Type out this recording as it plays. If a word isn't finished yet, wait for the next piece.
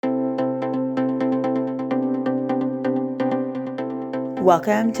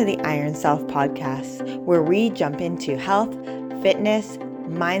Welcome to the Iron Self podcast, where we jump into health, fitness,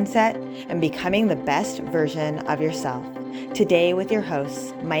 mindset, and becoming the best version of yourself. Today with your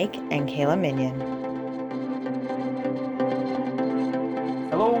hosts, Mike and Kayla Minion.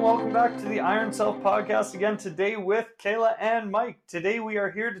 Hello and welcome back to the Iron Self podcast again today with Kayla and Mike. Today we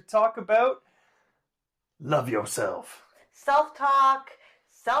are here to talk about love yourself. Self-talk,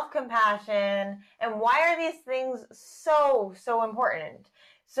 self-compassion, and why are these things so important?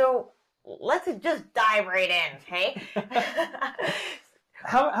 So let's just dive right in, okay?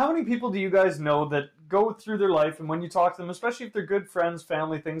 How many people do you guys know that go through their life, and when you talk to them, especially if they're good friends,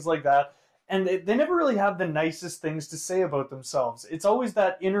 family, things like that, and they never really have the nicest things to say about themselves? It's always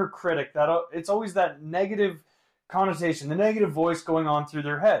that inner critic, it's always that negative connotation, the negative voice going on through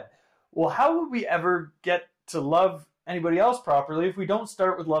their head. Well, how would we ever get to love anybody else properly if we don't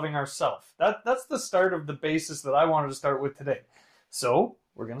start with loving ourselves? That's the start of the basis that I wanted to start with today. So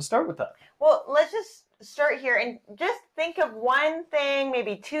we're going to start with that. Well, let's just start here and just think of one thing,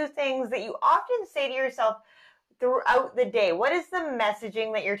 maybe two things that you often say to yourself throughout the day. What is the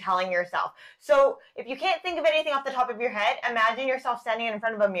messaging that you're telling yourself? So if you can't think of anything off the top of your head, imagine yourself standing in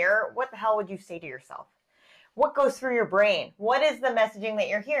front of a mirror. What the hell would you say to yourself? What goes through your brain? What is the messaging that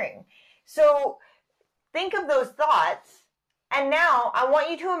you're hearing? So think of those thoughts, and now I want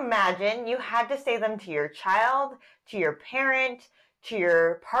you to imagine you had to say them to your child, to your parent, to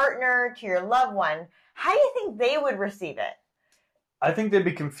your partner, to your loved one. How do you think they would receive it? I think they'd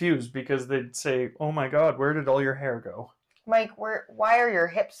be confused because they'd say, "Oh my God, where did all your hair go?" Mike, why are your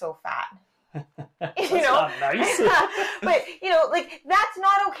hips so fat? That's not nice. But, like, that's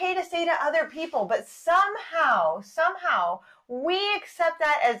not okay to say to other people, but somehow, we accept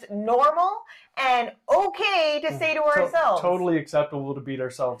that as normal and okay to say to ourselves. Totally acceptable to beat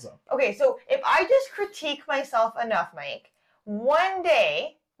ourselves up. Okay, so if I just critique myself enough, Mike, one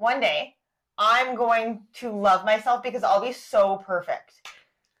day, I'm going to love myself because I'll be so perfect.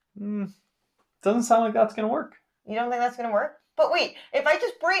 Doesn't sound like that's going to work. You don't think that's going to work? But wait, if I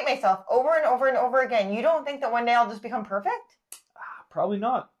just berate myself over and over and over again, you don't think that one day I'll just become perfect? Probably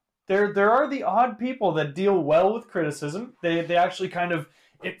not. There are the odd people that deal well with criticism. They actually kind of,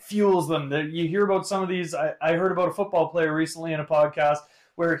 it fuels them. You hear about some of these. I heard about a football player recently in a podcast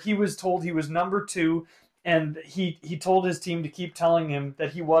where he was told he was number 2, and he told his team to keep telling him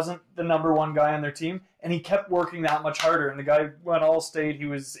that he wasn't the number 1 guy on their team, and he kept working that much harder. And the guy went all state. He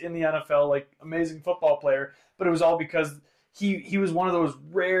was in the NFL, like, amazing football player, but it was all because he was one of those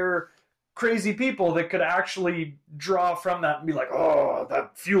rare, crazy people that could actually draw from that and be like, "Oh,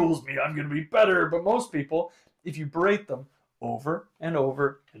 that fuels me. I'm going to be better." But most people, if you berate them over and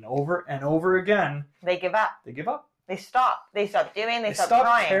over and over and over again, they give up. They stop. They stop doing. They stop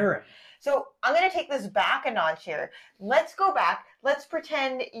trying. Caring. So I'm going to take this back a notch here. Let's go back. Let's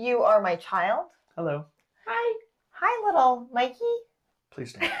pretend you are my child. Hello. Hi, little Mikey.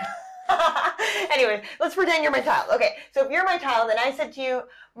 Please don't. Anyways, let's pretend you're my child. Okay, so if you're my child and I said to you,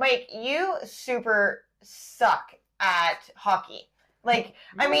 "Mike, you super suck at hockey. Like,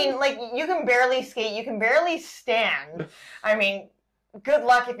 I mean, like, you can barely skate, you can barely stand. I mean, good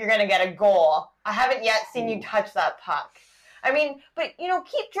luck if you're going to get a goal. I haven't yet seen you touch that puck. I mean, but,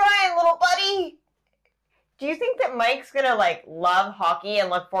 keep trying, little buddy." Do you think that Mike's going to, like, love hockey and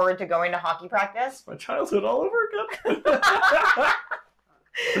look forward to going to hockey practice? My childhood all over again.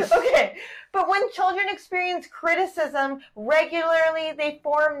 Okay, but when children experience criticism regularly, they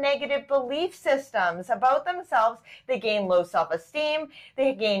form negative belief systems about themselves. They gain low self-esteem,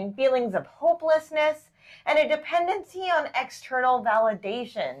 they gain feelings of hopelessness, and a dependency on external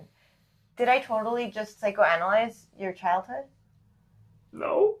validation. Did I totally just psychoanalyze your childhood?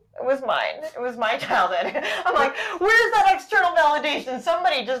 No. It was mine. It was my childhood. I'm like, where's that external validation?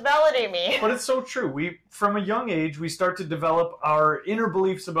 Somebody just validate me. But it's so true. From a young age, we start to develop our inner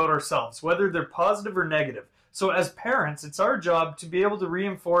beliefs about ourselves, whether they're positive or negative. So as parents, it's our job to be able to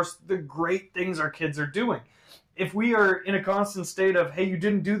reinforce the great things our kids are doing. If we are in a constant state of, "Hey, you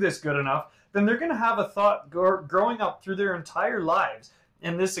didn't do this good enough," then they're going to have a thought growing up through their entire lives.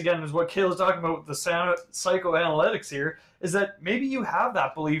 And this, again, is what Kayla's talking about with the psychoanalytics here, is that maybe you have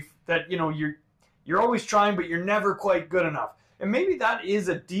that belief that, you're always trying, but you're never quite good enough. And maybe that is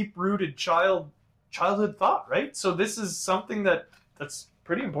a deep-rooted childhood thought, right? So this is something that's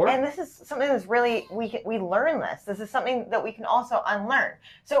pretty important. And this is something that's really, we learn this. This is something that we can also unlearn.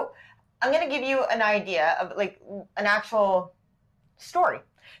 So I'm going to give you an idea of, like, an actual story.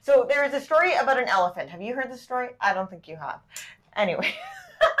 So there is a story about an elephant. Have you heard this story? I don't think you have. Anyway.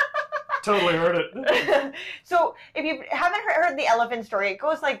 Totally heard it. So if you haven't heard the elephant story, it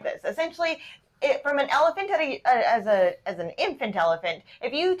goes like this. Essentially, from an elephant as an infant elephant,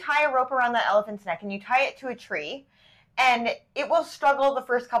 if you tie a rope around that elephant's neck and you tie it to a tree, and it will struggle the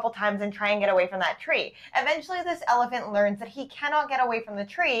first couple times and try and get away from that tree. Eventually, this elephant learns that he cannot get away from the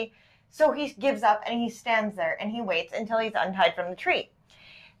tree, so he gives up and he stands there and he waits until he's untied from the tree.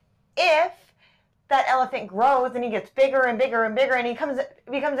 If that elephant grows and he gets bigger and bigger and bigger and he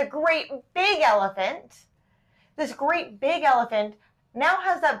becomes a great big elephant, this great big elephant now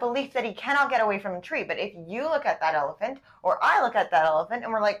has that belief that he cannot get away from a tree. But if you look at that elephant, or I look at that elephant,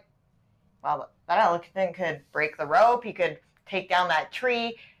 and we're like, well, that elephant could break the rope, he could take down that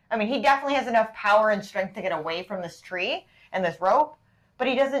tree. I mean, he definitely has enough power and strength to get away from this tree and this rope, but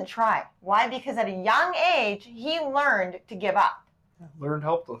he doesn't try. Why? Because at a young age, he learned to give up. Learned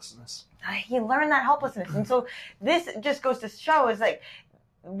helplessness. He learned that helplessness. And so this just goes to show is like,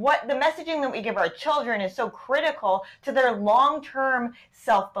 what the messaging that we give our children is so critical to their long-term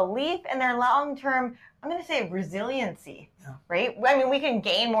self-belief and their long-term, I'm going to say, resiliency, right? I mean, we can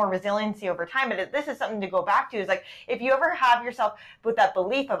gain more resiliency over time, but this is something to go back to is like, if you ever have yourself with that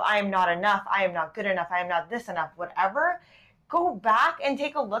belief of I am not enough, I am not good enough, I am not this enough, whatever, go back and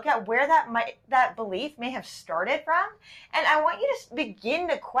take a look at where that belief may have started from. And I want you to begin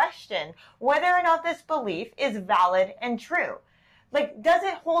to question whether or not this belief is valid and true. Like, does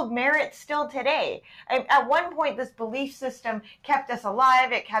it hold merit still today? At one point, this belief system kept us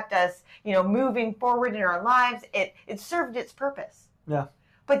alive. It kept us, moving forward in our lives. It served its purpose. Yeah.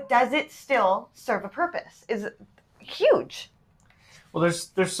 But does it still serve a purpose? Is huge. Well,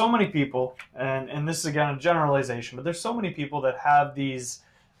 there's so many people, and this is again a generalization, but there's so many people that have these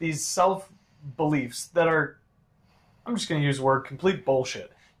self-beliefs that are, I'm just going to use the word, complete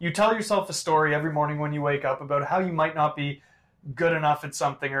bullshit. You tell yourself a story every morning when you wake up about how you might not be good enough at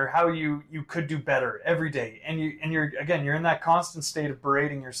something or how you could do better every day, and you're in that constant state of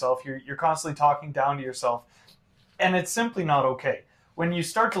berating yourself. You're constantly talking down to yourself, and it's simply not okay. When you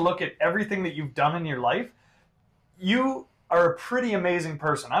start to look at everything that you've done in your life, you are a pretty amazing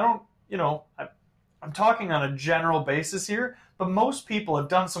person. I'm talking on a general basis here, but most people have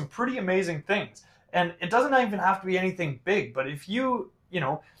done some pretty amazing things, and it doesn't even have to be anything big. But if you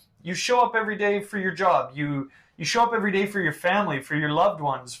show up every day for your job, you show up every day for your family, for your loved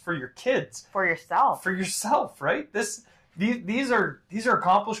ones, for your kids, for yourself, right? These are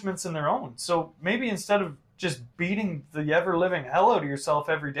accomplishments in their own. So maybe instead of just beating the ever-living hell out of yourself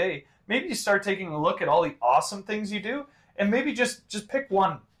every day, maybe you start taking a look at all the awesome things you do, and maybe just pick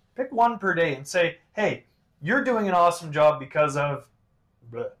one per day and say, hey, you're doing an awesome job because of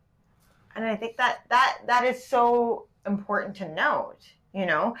blah. And I think that is so important to note.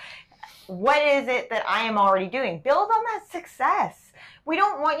 What is it that I am already doing? Build on that success. We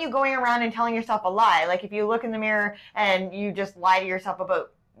don't want you going around and telling yourself a lie. Like if you look in the mirror and you just lie to yourself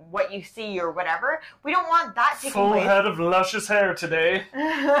about what you see or whatever, we don't want that taking place. Full head of luscious hair today.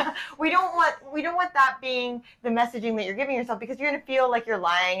 we don't want that being the messaging that you're giving yourself, because you're going to feel like you're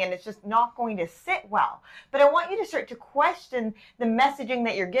lying and it's just not going to sit well. But I want you to start to question the messaging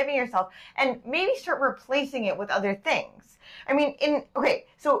that you're giving yourself and maybe start replacing it with other things. I mean,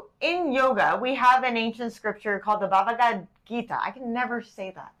 so in yoga, we have an ancient scripture called the Bhagavad Gita. I can never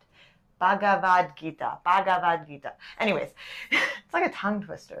say that. Bhagavad Gita. Anyways, it's like a tongue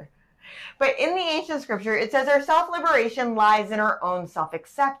twister. But in the ancient scripture, it says our self-liberation lies in our own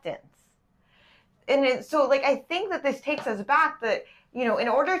self-acceptance. And I think that this takes us back that, in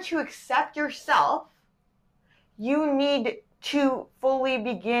order to accept yourself, you need to fully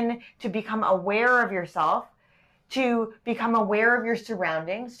begin to become aware of yourself, to become aware of your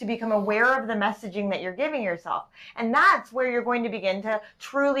surroundings, to become aware of the messaging that you're giving yourself. And that's where you're going to begin to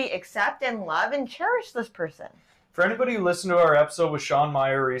truly accept and love and cherish this person. For anybody who listened to our episode with Sean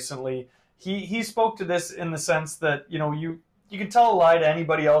Meyer recently, he spoke to this in the sense that, you can tell a lie to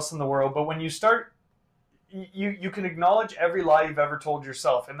anybody else in the world, but when you start, you can acknowledge every lie you've ever told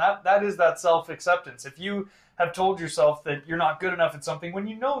yourself. And that is that self-acceptance. If you have told yourself that you're not good enough at something when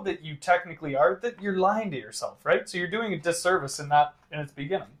you know that you technically are, that you're lying to yourself, right? So you're doing a disservice in its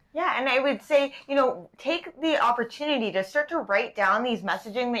beginning. Yeah, and I would say, take the opportunity to start to write down these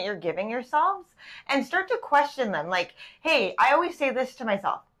messaging that you're giving yourselves and start to question them. Like, hey, I always say this to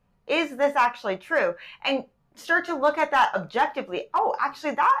myself. Is this actually true? And start to look at that objectively. Oh,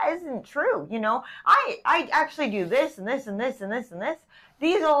 actually, that isn't true. I actually do this and this and this and this and this.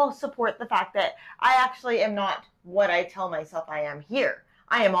 These all support the fact that I actually am not what I tell myself I am here.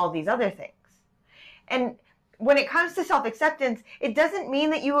 I am all these other things. And when it comes to self-acceptance, it doesn't mean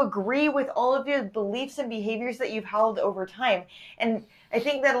that you agree with all of your beliefs and behaviors that you've held over time. And I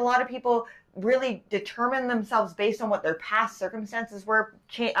think that a lot of people really determine themselves based on what their past circumstances were,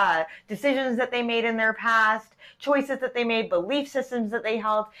 decisions that they made in their past, choices that they made, belief systems that they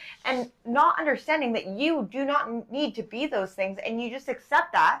held, and not understanding that you do not need to be those things, and you just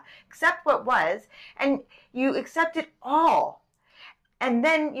accept what was, and you accept it all. And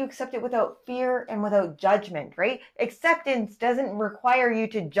then you accept it without fear and without judgment, right? Acceptance doesn't require you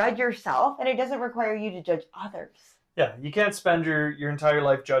to judge yourself, and it doesn't require you to judge others. Yeah, you can't spend your entire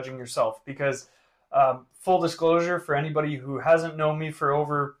life judging yourself because, full disclosure, for anybody who hasn't known me for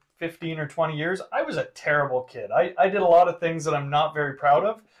over 15 or 20 years, I was a terrible kid. I did a lot of things that I'm not very proud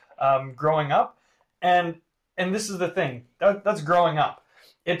of growing up. And this is the thing, that's growing up.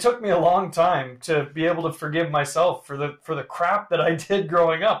 It took me a long time to be able to forgive myself for the crap that I did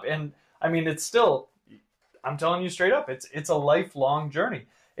growing up. And I mean, it's still, I'm telling you straight up, it's a lifelong journey.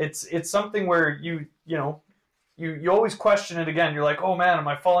 It's something where you always question it again. You're like, oh man, am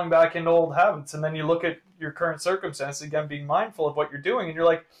I falling back into old habits? And then you look at your current circumstances again, being mindful of what you're doing, and you're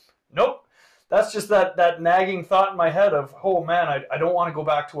like, nope, that's just that nagging thought in my head of, oh man, I don't want to go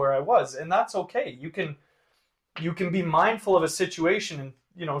back to where I was. And that's okay. You can be mindful of a situation and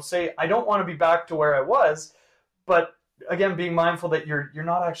say, I don't want to be back to where I was, but again, being mindful that you're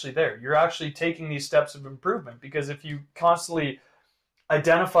not actually there. You're actually taking these steps of improvement, because if you constantly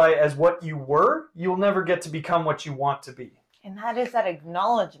identify as what you were, you'll never get to become what you want to be. And that is that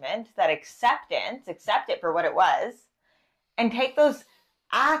acknowledgement, that acceptance, accept it for what it was, and take those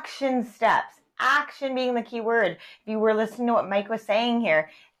action steps. Action being the key word. If you were listening to what Mike was saying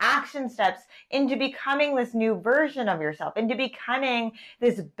here, action steps into becoming this new version of yourself, into becoming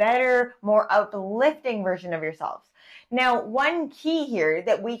this better, more uplifting version of yourselves. Now, one key here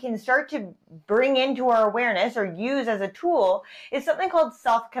that we can start to bring into our awareness or use as a tool is something called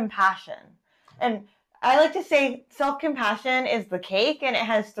self-compassion. And I like to say self-compassion is the cake, and it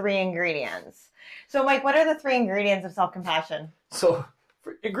has 3 ingredients. So Mike, what are the 3 ingredients of self-compassion? So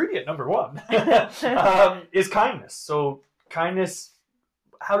ingredient number 1 is kindness. So kindness,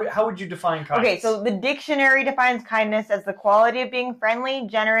 how would you define kindness? Okay, so the dictionary defines kindness as the quality of being friendly,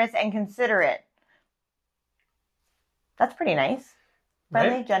 generous, and considerate. That's pretty nice.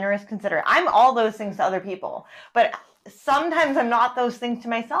 Friendly, right? Generous, considerate. I'm all those things to other people, but sometimes I'm not those things to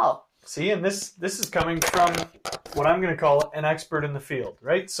myself. See, and this is coming from what I'm going to call an expert in the field,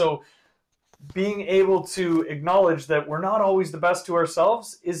 right? So being able to acknowledge that we're not always the best to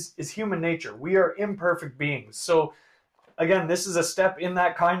ourselves is human nature. We are imperfect beings. So again, this is a step in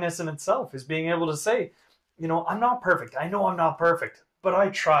that kindness in itself, is being able to say, I'm not perfect. I know I'm not perfect, but I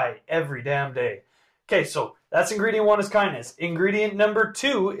try every damn day. Okay, so that's ingredient 1 is kindness. Ingredient number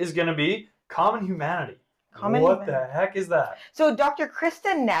 2 is going to be common humanity. What the heck is that? So Dr.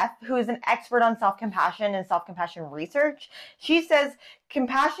 Krista Neff, who is an expert on self-compassion and self-compassion research, she says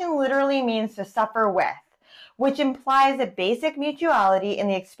compassion literally means to suffer with, which implies a basic mutuality in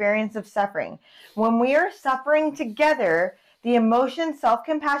the experience of suffering. When we are suffering together, the emotion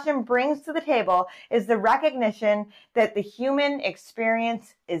self-compassion brings to the table is the recognition that the human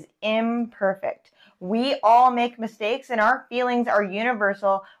experience is imperfect. We all make mistakes, and our feelings are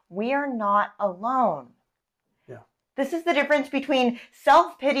universal. We are not alone. This is the difference between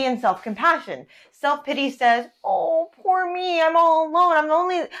self-pity and self-compassion. Self-pity says, oh, poor me, I'm all alone.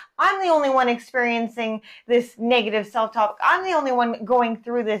 I'm the only one experiencing this negative self-talk. I'm the only one going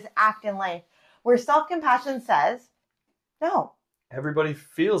through this act in life. Where self-compassion says, no. Everybody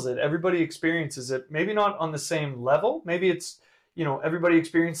feels it. Everybody experiences it. Maybe not on the same level. Maybe it's, everybody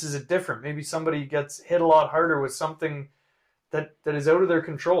experiences it different. Maybe somebody gets hit a lot harder with something that is out of their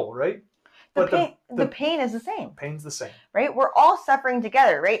control, right? The pain is the same. Pain's the same. Right? We're all suffering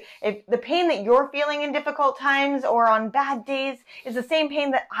together, right? If the pain that you're feeling in difficult times or on bad days is the same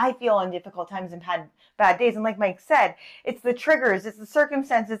pain that I feel on difficult times and bad days. And like Mike said, it's the triggers, it's the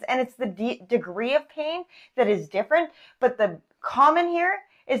circumstances, and it's the degree of pain that is different. But the common here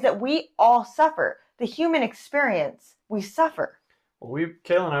is that we all suffer. The human experience, we suffer. Well,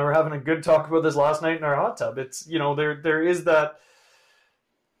 Kayla and I were having a good talk about this last night in our hot tub. It's, there is that...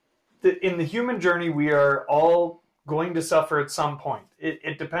 In the human journey, we are all going to suffer at some point.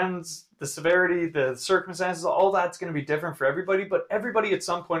 It depends, the severity, the circumstances, all that's going to be different for everybody, but everybody at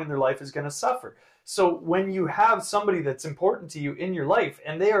some point in their life is going to suffer. So when you have somebody that's important to you in your life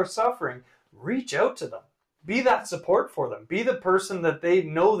and they are suffering, reach out to them. Be that support for them. Be the person that they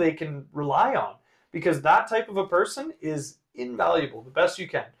know they can rely on, because that type of a person is invaluable, the best you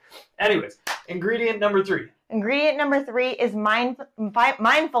can. Anyways, ingredient number 3. Ingredient number 3 is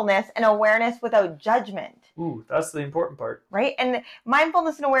mindfulness and awareness without judgment. Ooh, that's the important part. Right? And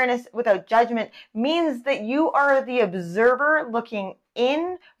mindfulness and awareness without judgment means that you are the observer looking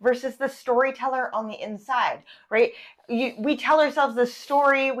in versus the storyteller on the inside, right? We tell ourselves this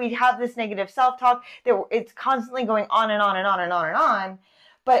story, we have this negative self-talk that it's constantly going on and on and on and on and on.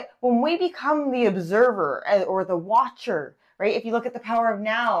 But when we become the observer or the watcher, right? If you look at The Power of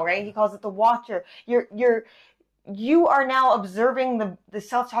Now, right? He calls it the watcher. You are now observing the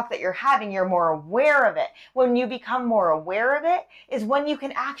self-talk that you're having. You're more aware of it. When you become more aware of it is when you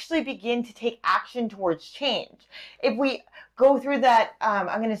can actually begin to take action towards change. If we go through that,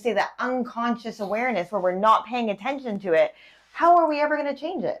 I'm going to say that unconscious awareness where we're not paying attention to it, how are we ever going to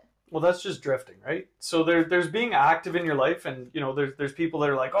change it? Well, that's just drifting, right? So there's being active in your life, and there's people that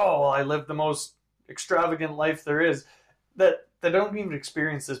are like, oh, well, I live the most extravagant life there is, that they don't even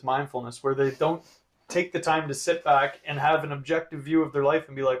experience this mindfulness, where they don't take the time to sit back and have an objective view of their life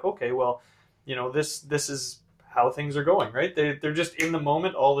and be like, okay, well, this is how things are going, right? They're just in the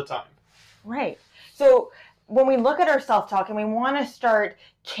moment all the time. Right. So when we look at our self-talk and we want to start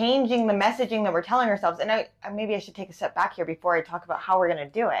changing the messaging that we're telling ourselves, and maybe I should take a step back here before I talk about how we're going to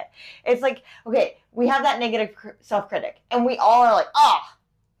do it. It's like, okay, we have that negative self-critic, and we all are like, oh,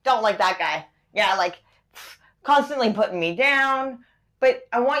 don't like that guy. Yeah, like constantly putting me down. But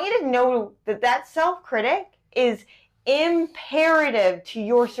I want you to know that self-critic is imperative to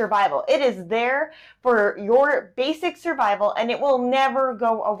your survival. It is there for your basic survival, and it will never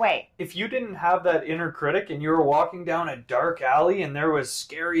go away. If you didn't have that inner critic and you were walking down a dark alley and there was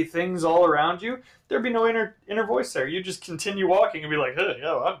scary things all around you, there'd be no inner voice there. You just continue walking and be like, hey,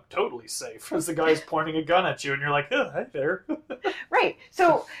 yo, I'm totally safe. As the guy's pointing a gun at you and you're like, oh, hi there. Right.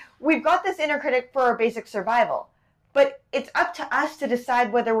 So we've got this inner critic for our basic survival. But it's up to us to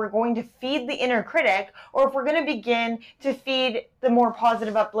decide whether we're going to feed the inner critic or if we're going to begin to feed the more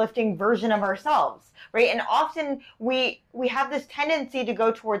positive, uplifting version of ourselves, right? And often we have this tendency to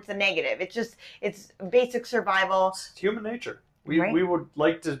go towards the negative. It's basic survival. It's human nature. We would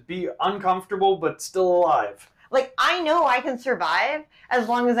like to be uncomfortable but still alive. Like, I know I can survive as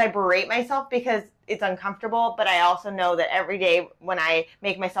long as I berate myself because it's uncomfortable, but I also know that every day when I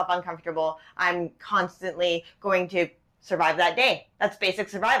make myself uncomfortable, I'm constantly going to survive that day. That's basic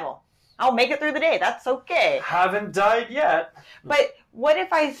survival. I'll make it through the day. That's okay. Haven't died yet. But what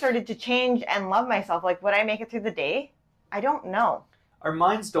if I started to change and love myself? Like, would I make it through the day? I don't know. Our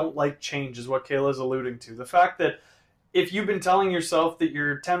minds don't like change is what Kayla's alluding to. The fact that if you've been telling yourself that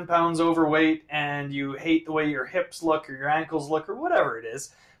you're 10 pounds overweight and you hate the way your hips look or your ankles look or whatever it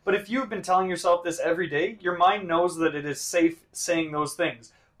is, but if you've been telling yourself this every day, your mind knows that it is safe saying those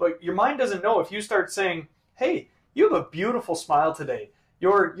things. But your mind doesn't know if you start saying, hey, you have a beautiful smile today.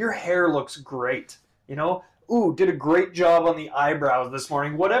 Your hair looks great. Ooh, did a great job on the eyebrows this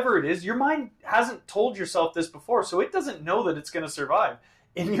morning. Whatever it is, your mind hasn't told yourself this before, so it doesn't know that it's going to survive.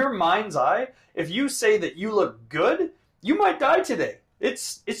 In your mind's eye, if you say that you look good, you might die today.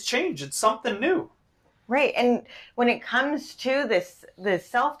 It's change. It's something new. Right. And when it comes to this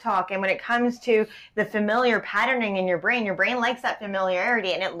self-talk and when it comes to the familiar patterning in your brain likes that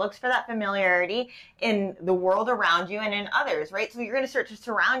familiarity and it looks for that familiarity in the world around you and in others, right? So you're going to start to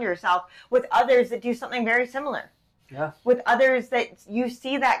surround yourself with others that do something very similar. Yeah. With others that you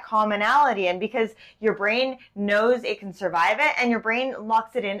see that commonality in because your brain knows it can survive it and your brain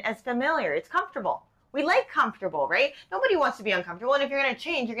locks it in as familiar. It's comfortable. We like comfortable, right? Nobody wants to be uncomfortable. And if you're going to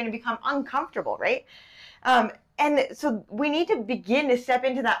change, you're going to become uncomfortable, right? And so we need to begin to step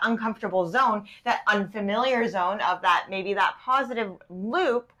into that uncomfortable zone, that unfamiliar zone of that, maybe that positive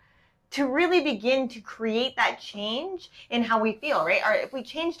loop to really begin to create that change in how we feel, right? Or if we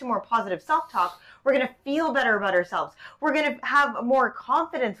change to more positive self-talk, we're going to feel better about ourselves. We're going to have more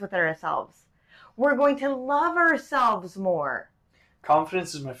confidence within ourselves. We're going to love ourselves more.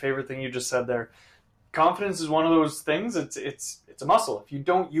 Confidence is my favorite thing you just said there. Confidence is one of those things, it's a muscle. If you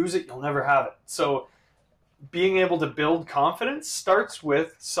don't use it, you'll never have it. So being able to build confidence starts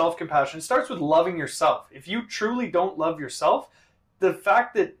with self-compassion. It starts with loving yourself. If you truly don't love yourself, the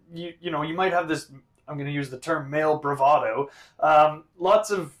fact that you might have this, I'm going to use the term male bravado,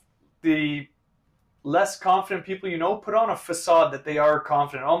 lots of the less confident people put on a facade that they are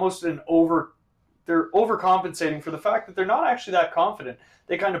confident, almost they're overcompensating for the fact that they're not actually that confident.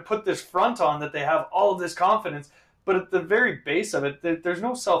 They kind of put this front on that they have all of this confidence, but at the very base of it, there's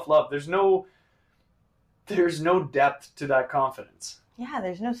no self-love. There's no depth to that confidence. Yeah,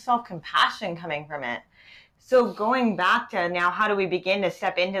 there's no self-compassion coming from it. So going back to now, how do we begin to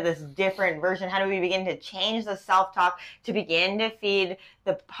step into this different version? How do we begin to change the self-talk to begin to feed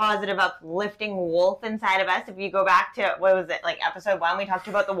the positive, uplifting wolf inside of us? If you go back to, what was it, like episode 1, we talked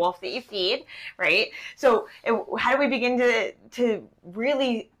about the wolf that you feed, right? So how do we begin to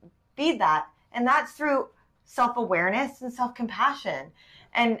really feed that? And that's through self-awareness and self-compassion.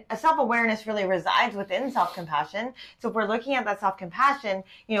 And self-awareness really resides within self-compassion. So if we're looking at that self-compassion,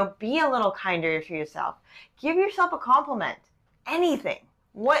 be a little kinder to yourself. Give yourself a compliment. Anything.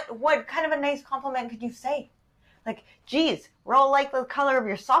 What kind of a nice compliment could you say? Like, geez, Ro, like the color of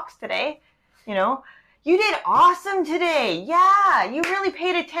your socks today. You did awesome today. Yeah, you really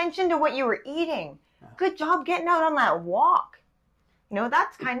paid attention to what you were eating. Good job getting out on that walk.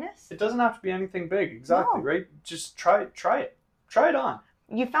 That's kindness. It doesn't have to be anything big. Exactly, No. right? Just try it. Try it on.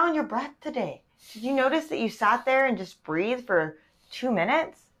 You found your breath today. Did you notice that you sat there and just breathed for 2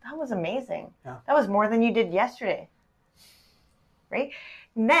 minutes? That was amazing. Yeah. That was more than you did yesterday. Right?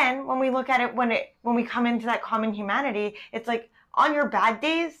 And then when we look at it, when we come into that common humanity, it's like on your bad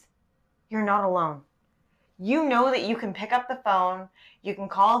days, you're not alone. You know that you can pick up the phone, you can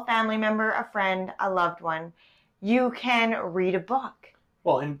call a family member, a friend, a loved one. You can read a book.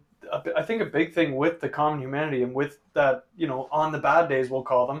 Well, and I think a big thing with the common humanity and with that, on the bad days, we'll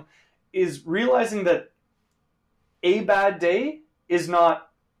call them, is realizing that a bad day is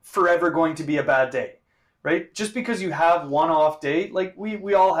not forever going to be a bad day, right? Just because you have one off day, like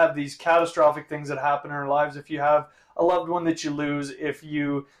we all have these catastrophic things that happen in our lives. If you have a loved one that you lose, if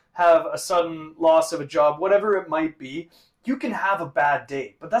you have a sudden loss of a job, whatever it might be, you can have a bad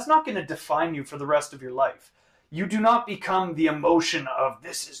day, but that's not going to define you for the rest of your life. You do not become the emotion of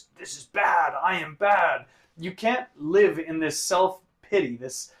this is bad, I am bad. You can't live in this self-pity,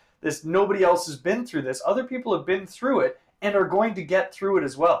 this nobody else has been through this. Other people have been through it and are going to get through it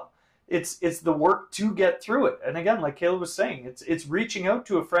as well. It's the work to get through it. And again, like Kayla was saying, it's reaching out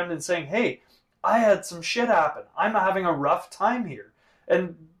to a friend and saying, hey, I had some shit happen. I'm having a rough time here.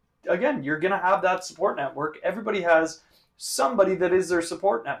 And again, you're going to have that support network. Everybody has somebody that is their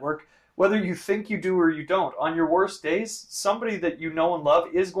support network. Whether you think you do or you don't, on your worst days, somebody that you know and love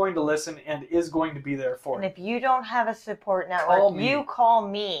is going to listen and is going to be there for you. And if you don't have a support network, you call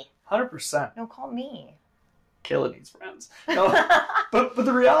me. 100%. No, call me. Kayla needs friends. No, but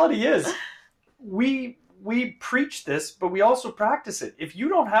the reality is, we preach this, but we also practice it. If you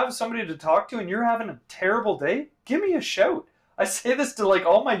don't have somebody to talk to and you're having a terrible day, give me a shout. I say this to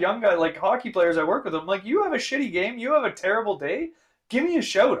all my young guys, hockey players I work with. I'm like, you have a shitty game, you have a terrible day, give me a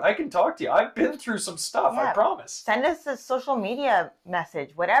shout. I can talk to you. I've been through some stuff, I promise. Send us a social media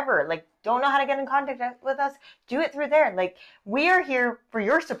message, whatever. Don't know how to get in contact with us? Do it through there. We are here for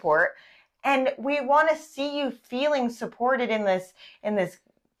your support, and we want to see you feeling supported in this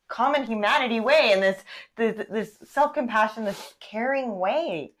common humanity way, in this self-compassion, this caring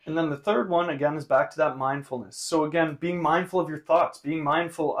way. And then the third one, again, is back to that mindfulness. So again, being mindful of your thoughts, being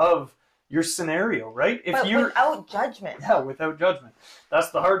mindful of your scenario, right? But without judgment. Yeah, without judgment. That's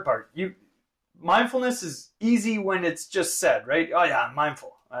the hard part. Mindfulness is easy when it's just said, right? Oh yeah, I'm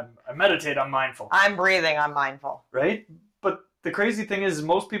mindful. I meditate, I'm mindful. I'm breathing, I'm mindful. Right? But the crazy thing is,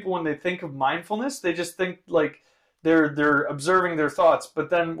 most people, when they think of mindfulness, they just think they're observing their thoughts. But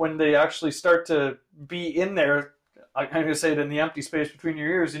then when they actually start to be in there, I'm going to say it, in the empty space between your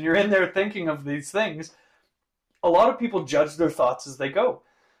ears, and you're in there thinking of these things, a lot of people judge their thoughts as they go.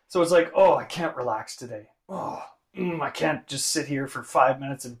 So it's like, oh, I can't relax today. Oh, I can't just sit here for 5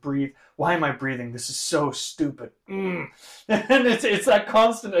 minutes and breathe. Why am I breathing? This is so stupid. And it's that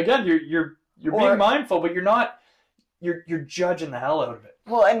constant. Again, you're being mindful, but you're not. You're judging the hell out of it.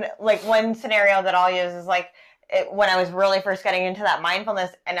 Well, and one scenario that I'll use is when I was really first getting into that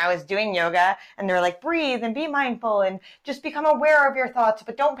mindfulness, and I was doing yoga, and they're like, breathe and be mindful and just become aware of your thoughts,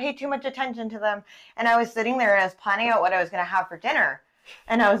 but don't pay too much attention to them. And I was sitting there and I was planning out what I was going to have for dinner.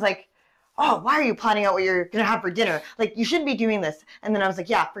 And I was like, oh, why are you planning out what you're going to have for dinner? You shouldn't be doing this. And then I was like,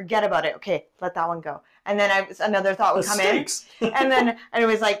 yeah, forget about it. Okay, let that one go. And then another thought would come in. And then it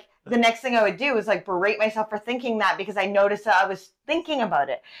was the next thing I would do was berate myself for thinking that, because I noticed that I was thinking about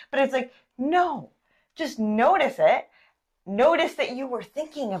it. But it's no, just notice it. Notice that you were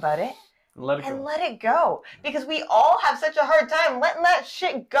thinking about it. Let it go. And let it go. Because we all have such a hard time letting that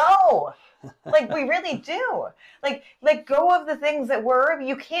shit go. We really do. Let go of the things that were.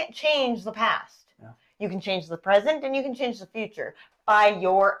 You can't change the past. Yeah. You can change the present and you can change the future by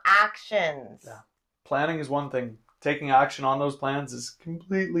your actions. Yeah. Planning is one thing. Taking action on those plans is a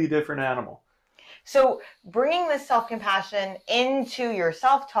completely different animal. So bringing this self-compassion into your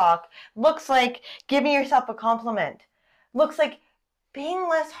self-talk looks like giving yourself a compliment. Looks like being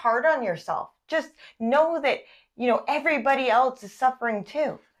less hard on yourself. Just know that, everybody else is suffering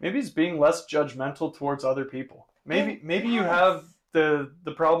too. Maybe it's being less judgmental towards other people. Maybe you have the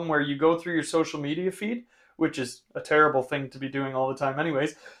problem where you go through your social media feed, which is a terrible thing to be doing all the time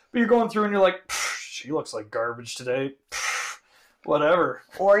anyways, but you're going through and you're like, she looks like garbage today. Whatever.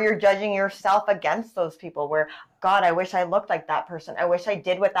 Or you're judging yourself against those people where, God, I wish I looked like that person. I wish I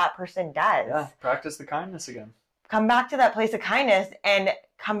did what that person does. Yeah, practice the kindness again. Come back to that place of kindness and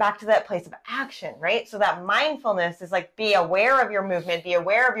come back to that place of action, right? So that mindfulness is like, be aware of your movement, be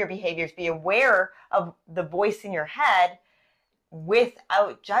aware of your behaviors, be aware of the voice in your head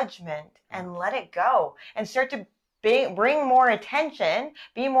without judgment, and let it go and start to bring more attention,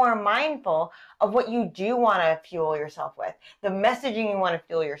 be more mindful of what you do want to fuel yourself with, the messaging you want to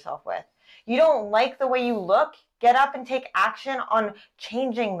fuel yourself with. You don't like the way you look, get up and take action on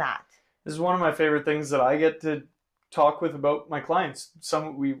changing that. This is one of my favorite things that I get to talk with about my clients.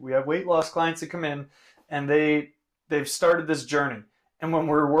 We have weight loss clients that come in and they've started this journey. And when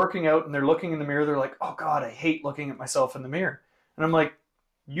we're working out and they're looking in the mirror, they're like, oh God, I hate looking at myself in the mirror. And I'm like,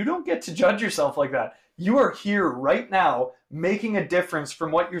 you don't get to judge yourself like that. You are here right now making a difference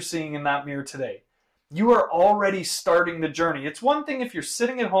from what you're seeing in that mirror today. You are already starting the journey. It's one thing if you're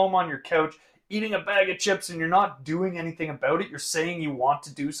sitting at home on your couch eating a bag of chips and you're not doing anything about it. You're saying you want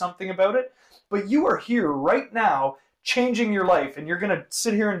to do something about it. But you are here right now changing your life, and you're going to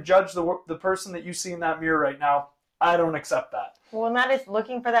sit here and judge the person that you see in that mirror right now. I don't accept that. Well, and that is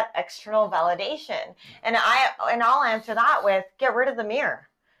looking for that external validation. And I'll answer that with, get rid of the mirror.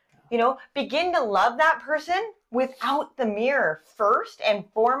 You know, begin to love that person without the mirror first and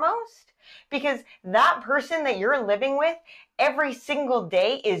foremost, because that person that you're living with every single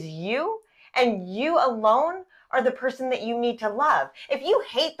day is you, and you alone are the person that you need to love. If you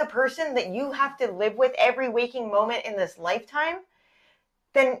hate the person that you have to live with every waking moment in this lifetime,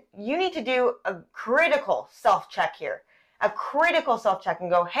 then you need to do a critical self-check here. A critical self-check and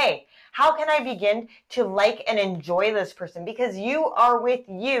go, hey, how can I begin to like and enjoy this person? Because you are with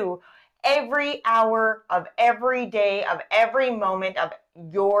you every hour of every day of every moment of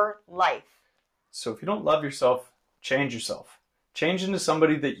your life. So if you don't love yourself, change yourself. Change into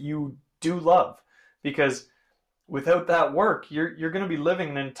somebody that you do love. Because without that work, you're going to be living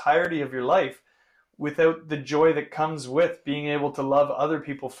an entirety of your life without the joy that comes with being able to love other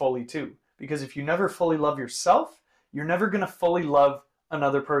people fully too. Because if you never fully love yourself, you're never going to fully love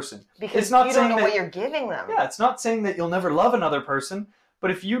another person. Because it's not you saying don't know that, what you're giving them. Yeah, it's not saying that you'll never love another person,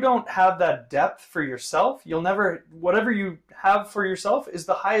 but if you don't have that depth for yourself, you'll never, whatever you have for yourself is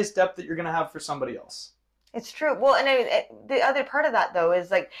the highest depth that you're going to have for somebody else. It's true. Well, and the other part of that, though,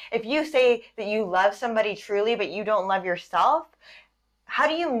 is like, if you say that you love somebody truly, but you don't love yourself, how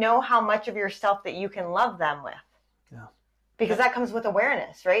do you know how much of yourself that you can love them with? Yeah. Because that comes with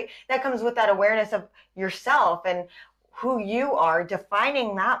awareness, right? That comes with that awareness of yourself and who you are,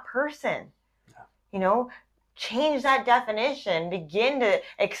 defining that person. Yeah. You know, change that definition, begin to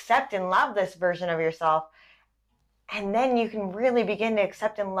accept and love this version of yourself. And then you can really begin to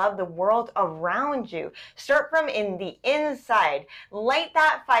accept and love the world around you. Start from in the inside. Light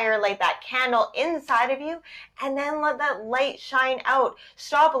that fire, light that candle inside of you, and then let that light shine out.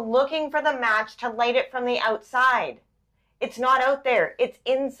 Stop looking for the match to light it from the outside. It's not out there. It's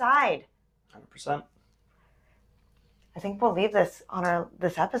inside. 100%. I think we'll leave this on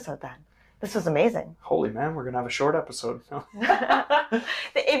this episode then. This was amazing. Holy man, we're going to have a short episode.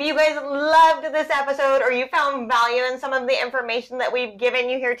 If you guys loved this episode or you found value in some of the information that we've given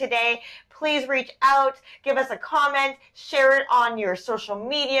you here today, please reach out, give us a comment, share it on your social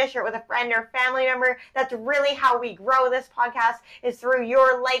media, share it with a friend or family member. That's really how we grow this podcast, is through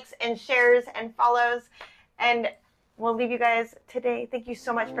your likes and shares and follows. And we'll leave you guys today. Thank you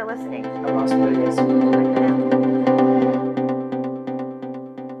so much for listening. Have an awesome day, guys.